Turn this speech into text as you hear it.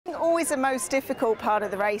Always the most difficult part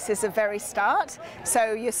of the race is the very start.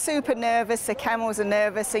 So you're super nervous, the camels are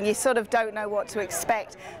nervous, and you sort of don't know what to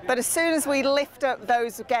expect. But as soon as we lift up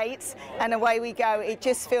those gates and away we go, it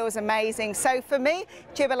just feels amazing. So for me,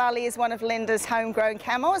 Jebel Ali is one of Linda's homegrown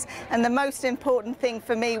camels, and the most important thing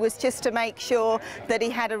for me was just to make sure that he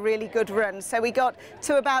had a really good run. So we got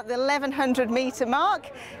to about the 1100-meter mark,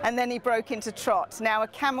 and then he broke into trot. Now, a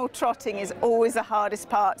camel trotting is always the hardest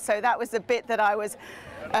part, so that was the bit that I was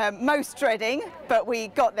most dreading, but we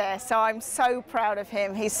got there, so I'm so proud of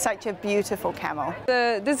him. He's such a beautiful camel.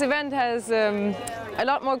 This event has a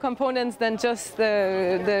lot more components than just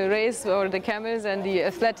the race or the camels and the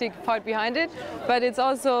athletic part behind it, but it's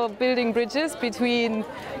also building bridges between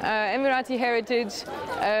Emirati heritage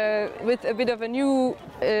with a bit of a new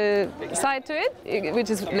side to it, which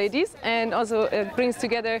is ladies, and also brings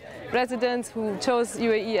together residents who chose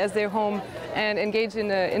UAE as their home and engage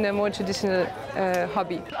in a more traditional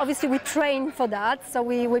hobby. Obviously we train for that, so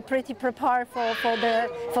we pretty prepare for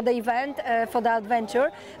the event, for the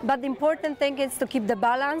adventure, but the important thing is to keep the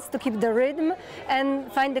balance, to keep the rhythm,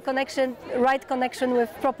 and find the connection, right connection with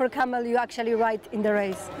proper camel you actually ride in the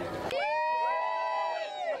race.